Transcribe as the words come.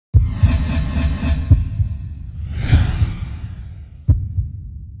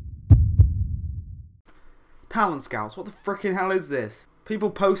Talent Scouts, what the frickin' hell is this? People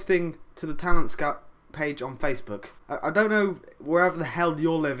posting to the Talent Scout page on Facebook. I don't know wherever the hell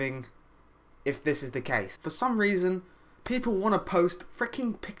you're living if this is the case. For some reason, people want to post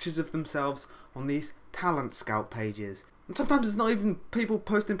freaking pictures of themselves on these Talent Scout pages. And sometimes it's not even people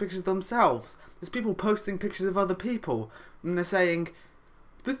posting pictures of themselves. There's people posting pictures of other people. And they're saying,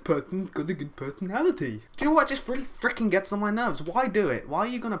 this person's got a good personality. Do you know what just really freaking gets on my nerves? Why do it? Why are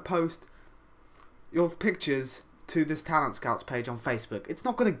you going to post your pictures to this Talent Scouts page on Facebook? It's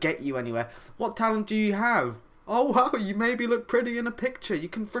not going to get you anywhere. What talent do you have? Oh wow, you maybe look pretty in a picture. You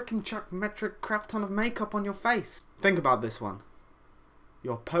can freaking chuck metric crap ton of makeup on your face. Think about this one.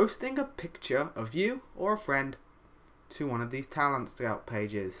 You're posting a picture of you or a friend to one of these Talent Scout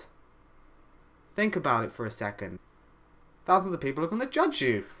pages. Think about it for a second. Thousands of people are going to judge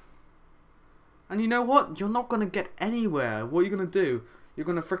you. And you know what? You're not going to get anywhere. What are you going to do? You're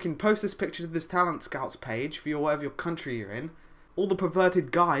going to freaking post this picture to this Talent Scouts page for whatever your country you're in. All the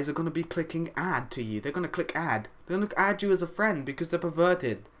perverted guys are going to be clicking add to you. They're going to click add. They're going to add you as a friend because they're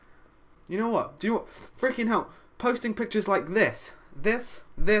perverted. You know what? Do you know what? Freaking hell. Posting pictures like this,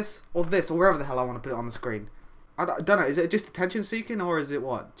 or wherever the hell I want to put it on the screen. I don't know. Is it just attention seeking or is it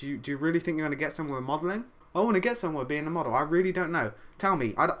what? Do you really think you're going to get somewhere modelling? I want to get somewhere being a model. I really don't know. Tell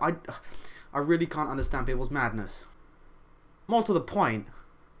me. I really can't understand people's madness. More to the point,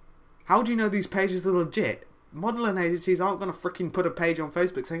 how do you know these pages are legit? Modelling agencies aren't going to freaking put a page on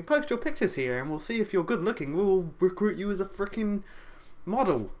Facebook saying, post your pictures here and we'll see if you're good looking. We'll recruit you as a freaking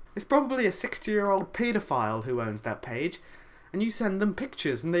model. It's probably a 60-year-old paedophile who owns that page, and you send them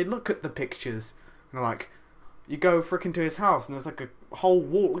pictures and they look at the pictures and they're like, you go freaking to his house and there's like a whole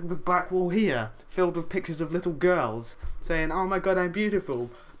wall, like the back wall here, filled with pictures of little girls saying, oh my god, I'm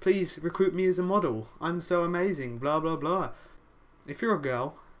beautiful. Please recruit me as a model. I'm so amazing. Blah, blah, blah. If you're a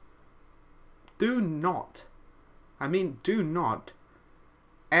girl, do not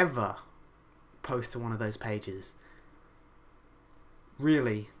ever post to one of those pages.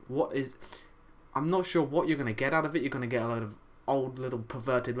 Really, I'm not sure what you're going to get out of it. You're going to get a load of old little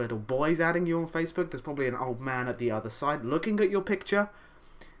perverted little boys adding you on Facebook. There's probably an old man at the other side looking at your picture.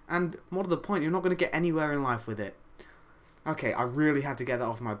 And more to the point, you're not going to get anywhere in life with it. Okay, I really had to get that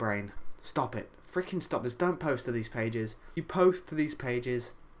off my brain. Stop it. Freaking stop this. Don't post to these pages. You post to these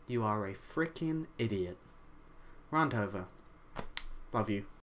pages, you are a freaking idiot. Rant over. Love you.